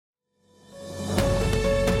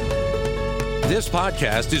This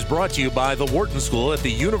podcast is brought to you by the Wharton School at the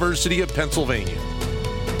University of Pennsylvania.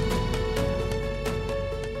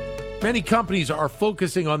 Many companies are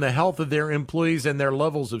focusing on the health of their employees and their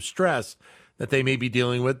levels of stress that they may be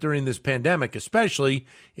dealing with during this pandemic, especially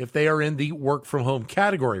if they are in the work from home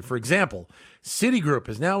category. For example, Citigroup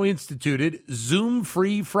has now instituted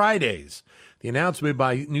Zoom-free Fridays. The announcement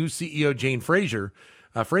by new CEO Jane Fraser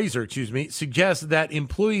suggests that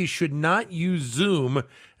employees should not use Zoom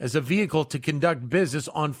as a vehicle to conduct business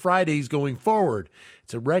on Fridays going forward.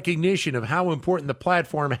 It's a recognition of how important the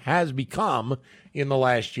platform has become in the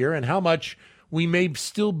last year and how much we may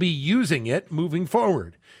still be using it moving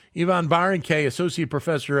forward. Yvonne Baranque, Associate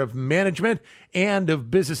Professor of Management and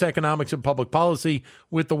of Business Economics and Public Policy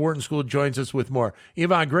with the Wharton School, joins us with more.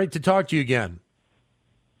 Yvonne, great to talk to you again.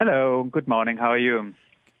 Hello, good morning. How are you?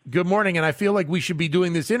 Good morning, and I feel like we should be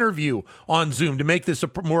doing this interview on Zoom to make this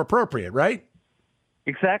more appropriate, right?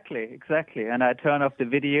 Exactly. And I turn off the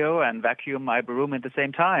video and vacuum my room at the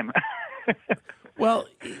same time. Well,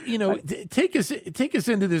 take us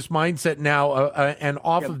into this mindset now and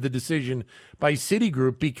off of the decision by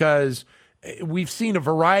Citigroup, because we've seen a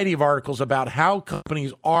variety of articles about how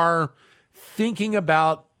companies are thinking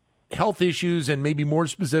about health issues and maybe more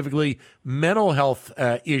specifically mental health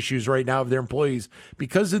issues right now of their employees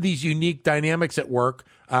because of these unique dynamics at work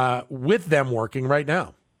with them working right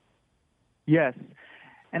now. Yes.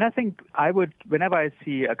 And I think whenever I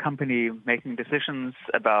see a company making decisions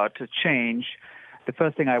about change, the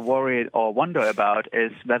first thing I worry or wonder about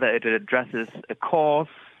is whether it addresses a cause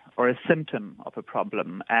or a symptom of a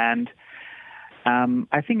problem. And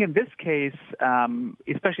I think in this case,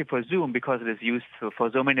 especially for Zoom, because it is used for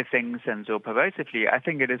so many things and so pervasively, I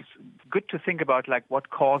think it is good to think about like what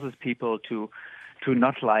causes people to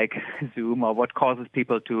not like Zoom, or what causes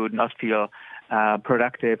people to not feel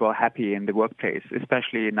productive or happy in the workplace,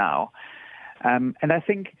 especially now. And I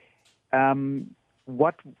think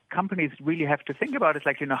what companies really have to think about is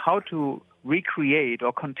how to recreate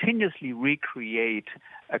or continuously recreate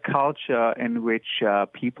a culture in which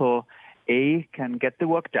people can get the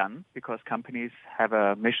work done, because companies have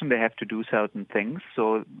a mission, they have to do certain things,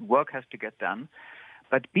 so work has to get done.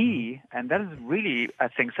 But B, and that is really, I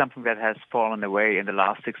think, something that has fallen away in the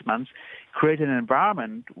last 6 months, create an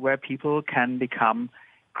environment where people can become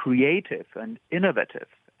creative and innovative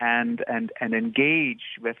and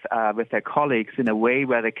engage with their colleagues in a way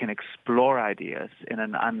where they can explore ideas in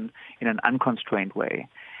an unconstrained way.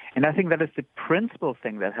 And I think that is the principal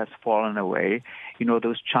thing that has fallen away,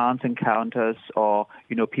 those chance encounters or,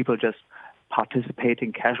 people just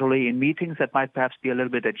participating casually in meetings that might perhaps be a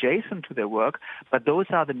little bit adjacent to their work, but those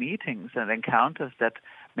are the meetings and encounters that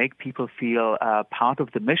make people feel part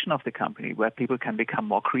of the mission of the company, where people can become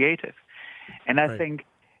more creative. And I think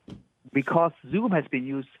because Zoom has been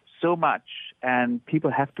used so much and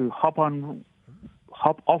people have to hop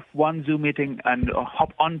off one Zoom meeting and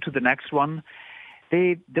hop on to the next one,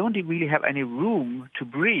 they don't really have any room to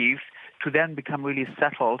breathe to then become really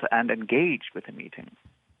settled and engaged with the meeting.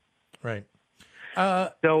 Right.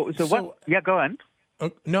 So what? Yeah, go on.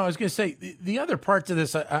 No, I was going to say the other part to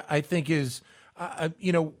this, I think, is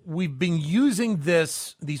we've been using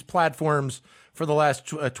these platforms for the last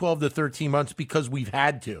 12 to 13 months because we've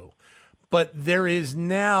had to, but there is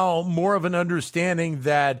now more of an understanding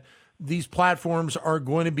that these platforms are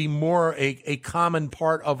going to be more a common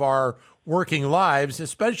part of our working lives,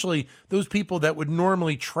 especially those people that would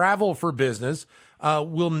normally travel for business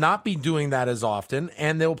will not be doing that as often,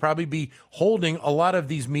 and they'll probably be holding a lot of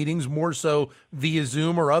these meetings more so via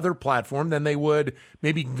Zoom or other platform than they would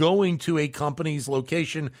maybe going to a company's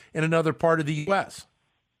location in another part of the U.S.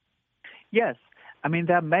 Yes. I mean,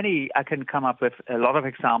 there are many. I can come up with a lot of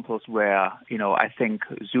examples where, I think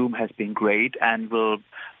Zoom has been great and will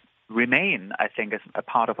remain, I think, as a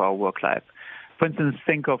part of our work life. For instance,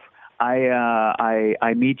 think of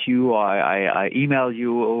I meet you or I email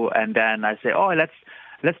you, and then I say,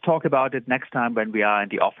 let's talk about it next time when we are in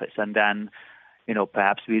the office. And then,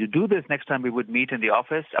 perhaps we do this next time we would meet in the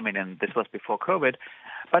office. I mean, and this was before COVID.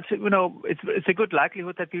 But, it's a good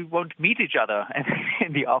likelihood that we won't meet each other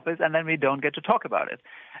in the office, and then we don't get to talk about it.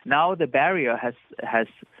 Now the barrier has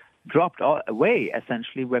dropped away,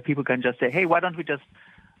 essentially, where people can just say, hey, why don't we just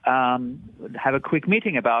have a quick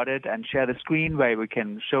meeting about it and share the screen where we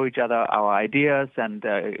can show each other our ideas and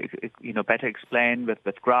better explain with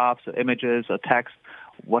graphs or images or text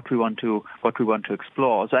what we want to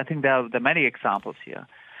explore. So I think there are many examples here,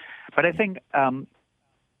 but I think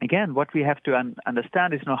again what we have to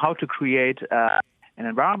understand is how to create an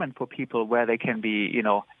environment for people where they can be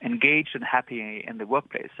engaged and happy in the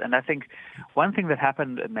workplace. And I think one thing that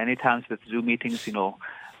happened many times with Zoom meetings,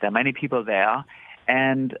 There are many people there.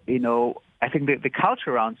 And, I think the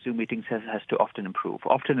culture around Zoom meetings has to often improve.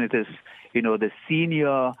 Often it is, the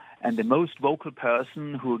senior and the most vocal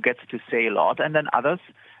person who gets to say a lot, and then others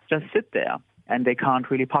just sit there and they can't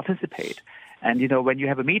really participate. And, when you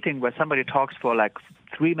have a meeting where somebody talks for like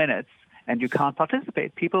 3 minutes and you can't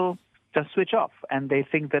participate, people just switch off and they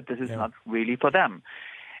think that this is not really for them.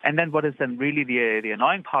 And then what is then really the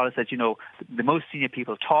annoying part is that, the most senior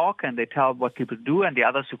people talk and they tell what people do, and the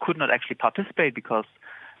others who could not actually participate because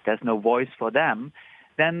there's no voice for them,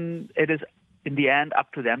 then it is in the end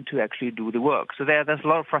up to them to actually do the work. So there's a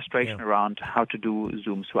lot of frustration around how to do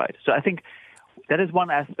Zooms right. So I think that is one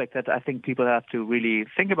aspect that I think people have to really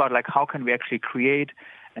think about, like how can we actually create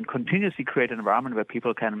and continuously create an environment where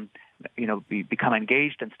people can, become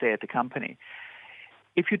engaged and stay at the company.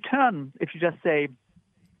 If you just say,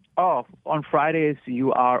 oh, on Fridays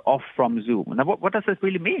you are off from Zoom. Now, what does this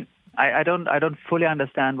really mean? I don't fully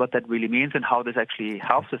understand what that really means and how this actually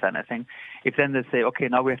helps with anything. If then they say, okay,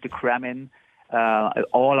 now we have to cram in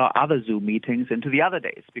all our other Zoom meetings into the other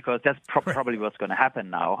days, because that's probably what's going to happen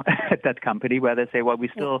now at that company, where they say, well, we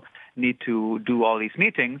still need to do all these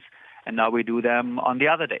meetings, and now we do them on the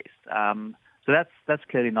other days. So that's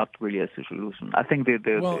clearly not really a solution. I think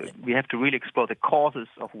we have to really explore the causes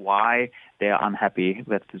of why they are unhappy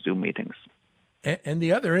with the Zoom meetings. And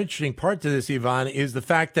the other interesting part to this, Ivan, is the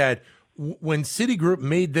fact that when Citigroup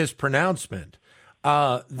made this pronouncement,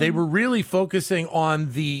 they were really focusing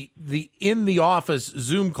on the in the office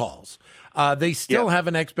Zoom calls. They still have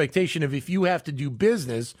an expectation of, if you have to do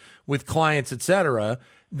business with clients, et cetera,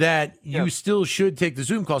 that you still should take the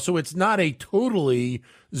Zoom call. So it's not a totally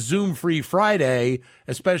Zoom-free Friday,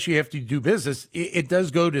 especially if you do business. It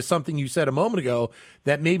does go to something you said a moment ago,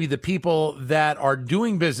 that maybe the people that are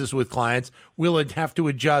doing business with clients will have to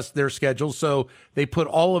adjust their schedules. So they put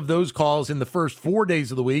all of those calls in the first 4 days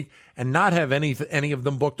of the week and not have any of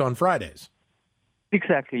them booked on Fridays.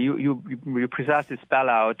 Exactly. You precisely spell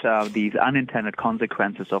out these unintended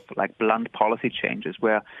consequences of like blunt policy changes,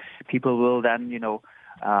 where people will then,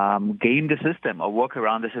 game the system or work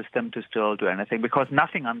around the system to still do anything, because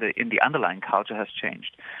nothing in the underlying culture has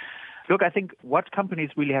changed. Look, I think what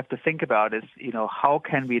companies really have to think about is, how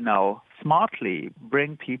can we now smartly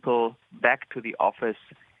bring people back to the office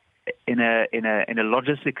in a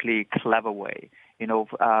logistically clever way.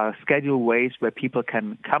 Schedule ways where people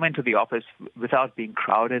can come into the office without being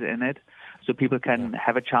crowded in it, so people can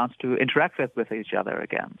have a chance to interact with each other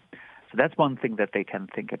again. So that's one thing that they can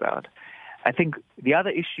think about. I think the other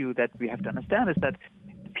issue that we have to understand is that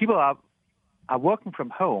people are working from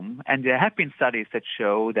home, and there have been studies that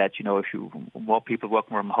show that, more people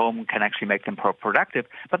working from home can actually make them more productive.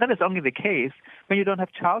 But that is only the case when you don't have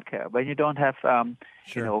childcare, when you don't have,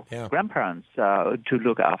 grandparents to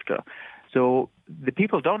look after. So the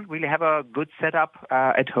people don't really have a good setup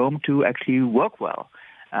at home to actually work well.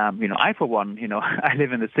 I, for one, I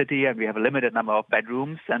live in the city and we have a limited number of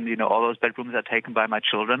bedrooms, and, all those bedrooms are taken by my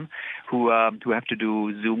children who have to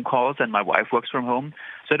do Zoom calls, and my wife works from home.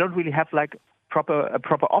 So I don't really have like a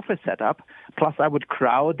proper office setup. Plus I would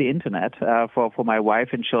crowd the internet for my wife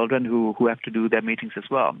and children who have to do their meetings as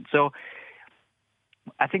well. So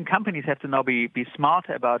I think companies have to now be smart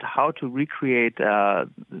about how to recreate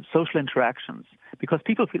social interactions, because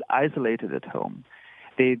people feel isolated at home.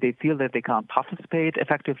 They feel that they can't participate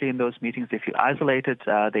effectively in those meetings. They feel isolated.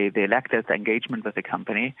 They lack that engagement with the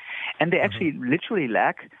company. And they actually literally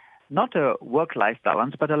lack not a work-life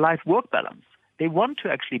balance, but a life-work balance. They want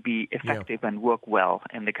to actually be effective and work well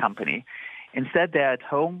in the company. Instead, they're at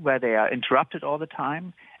home where they are interrupted all the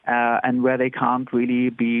time and where they can't really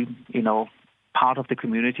be, part of the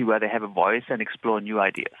community where they have a voice and explore new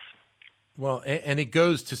ideas. Well, and it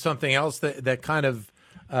goes to something else that kind of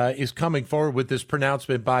is coming forward with this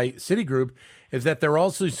pronouncement by Citigroup, is that they're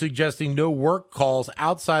also suggesting no work calls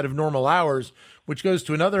outside of normal hours, which goes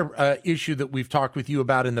to another issue that we've talked with you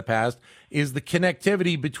about in the past, is the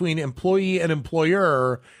connectivity between employee and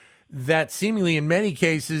employer, that seemingly in many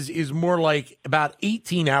cases is more like about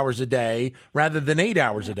 18 hours a day rather than 8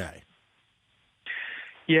 hours a day.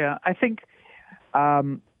 Yeah, I think,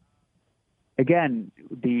 again,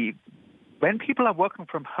 when people are working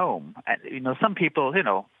from home, some people,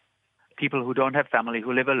 people who don't have family,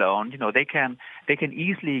 who live alone, they can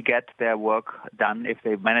easily get their work done if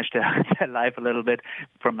they manage their life a little bit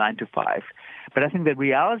from 9 to 5. But I think the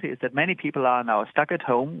reality is that many people are now stuck at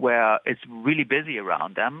home where it's really busy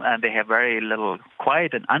around them and they have very little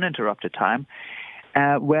quiet and uninterrupted time.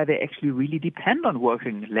 where they actually really depend on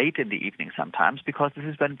working late in the evening sometimes, because this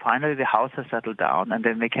is when finally the house has settled down and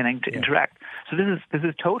then they can interact. So this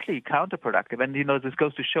is totally counterproductive. And, this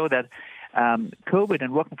goes to show that COVID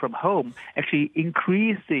and working from home actually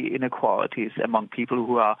increase the inequalities among people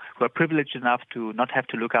who are privileged enough to not have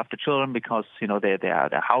to look after children because,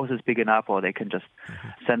 their house is big enough, or they can just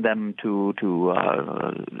send them to do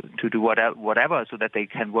whatever so that they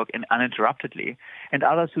can work uninterruptedly, and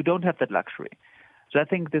others who don't have that luxury. So I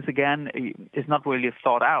think this, again, is not really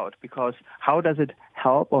thought out, because how does it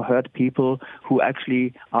help or hurt people who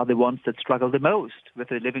actually are the ones that struggle the most with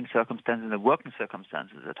the living circumstances and the working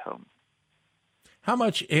circumstances at home? How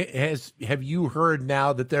much have you heard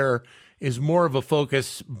now that there is more of a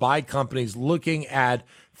focus by companies looking at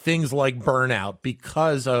things like burnout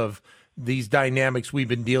because of these dynamics we've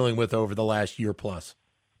been dealing with over the last year plus?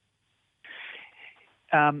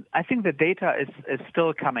 I think the data is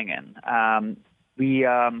still coming in. The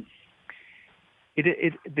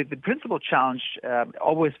principal challenge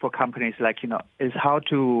always for companies is how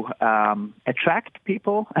to attract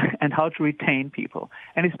people and how to retain people,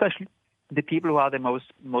 and especially the people who are the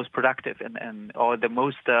most productive and or the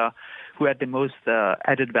most who add the most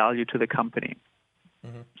added value to the company.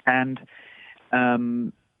 Mm-hmm. And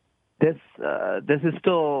this is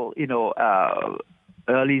still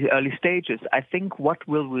early stages. I think what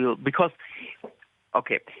will because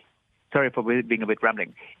okay. Sorry for being a bit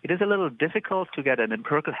rambling. It is a little difficult to get an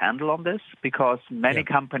empirical handle on this because many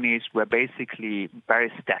companies were basically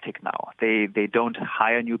very static now. They don't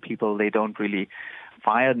hire new people. They don't really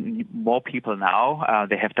fire more people now.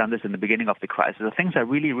 They have done this in the beginning of the crisis. So things are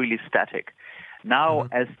really, really static. Now,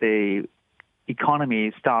 as the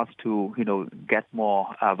economy starts to get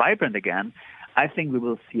more vibrant again, I think we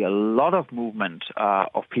will see a lot of movement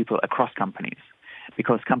of people across companies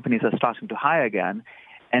because companies are starting to hire again.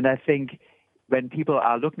 And I think when people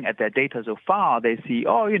are looking at their data so far, they see,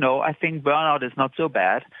 I think burnout is not so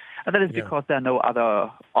bad. And that is because there are no other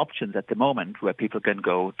options at the moment where people can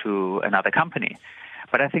go to another company.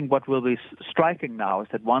 But I think what will be striking now is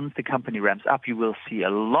that once the company ramps up, you will see a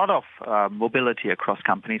lot of mobility across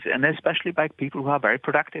companies, and especially by people who are very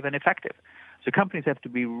productive and effective. So companies have to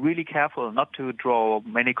be really careful not to draw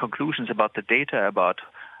many conclusions about the data, about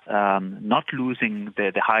not losing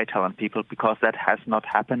the high talent people, because that has not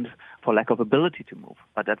happened for lack of ability to move,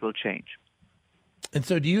 but that will change. And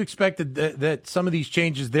so do you expect that some of these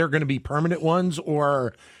changes, they're going to be permanent ones?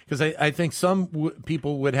 Or because I think some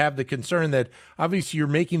people would have the concern that obviously you're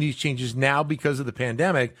making these changes now because of the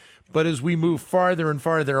pandemic, but as we move farther and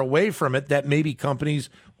farther away from it, that maybe companies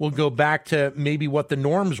will go back to maybe what the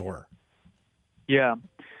norms were. Yeah,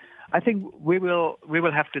 I think we will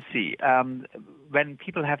have to see. When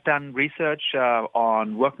people have done research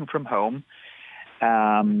on working from home,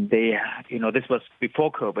 this was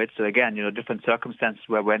before COVID. So again, different circumstances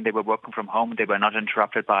where when they were working from home, they were not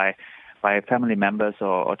interrupted by family members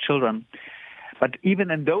or children. But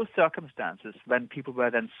even in those circumstances, when people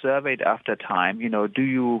were then surveyed after time, do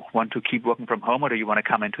you want to keep working from home or do you want to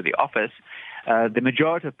come into the office? The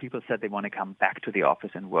majority of people said they want to come back to the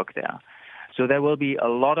office and work there. So there will be a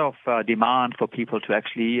lot of demand for people to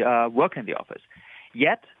actually work in the office.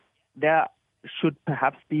 Yet there should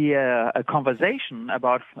perhaps be a conversation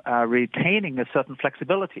about retaining a certain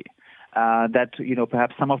flexibility, that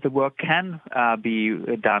perhaps some of the work can be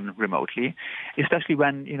done remotely, especially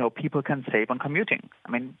when people can save on commuting.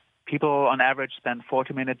 I mean, people on average spend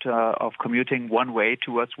 40 minutes of commuting one way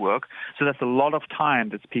towards work, so that's a lot of time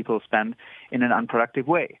that people spend in an unproductive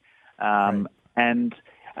way. And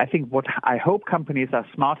I think what I hope companies are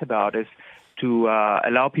smart about is to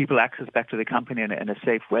allow people access back to the company in a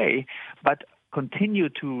safe way, but continue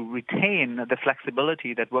to retain the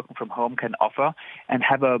flexibility that working from home can offer and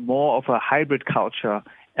have a more of a hybrid culture.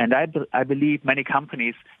 And I believe many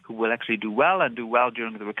companies who will actually do well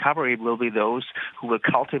during the recovery will be those who will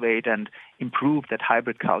cultivate and improve that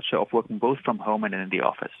hybrid culture of working both from home and in the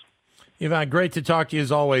office. Ivan, great to talk to you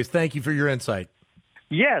as always. Thank you for your insight.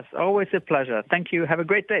 Yes, always a pleasure. Thank you. Have a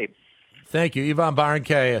great day. Thank you. Ivan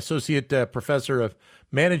Barangay, Associate Professor of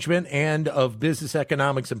Management and of Business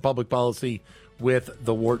Economics and Public Policy with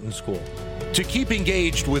the Wharton School. To keep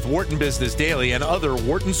engaged with Wharton Business Daily and other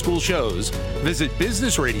Wharton School shows, visit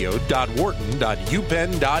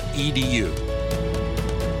businessradio.wharton.upenn.edu.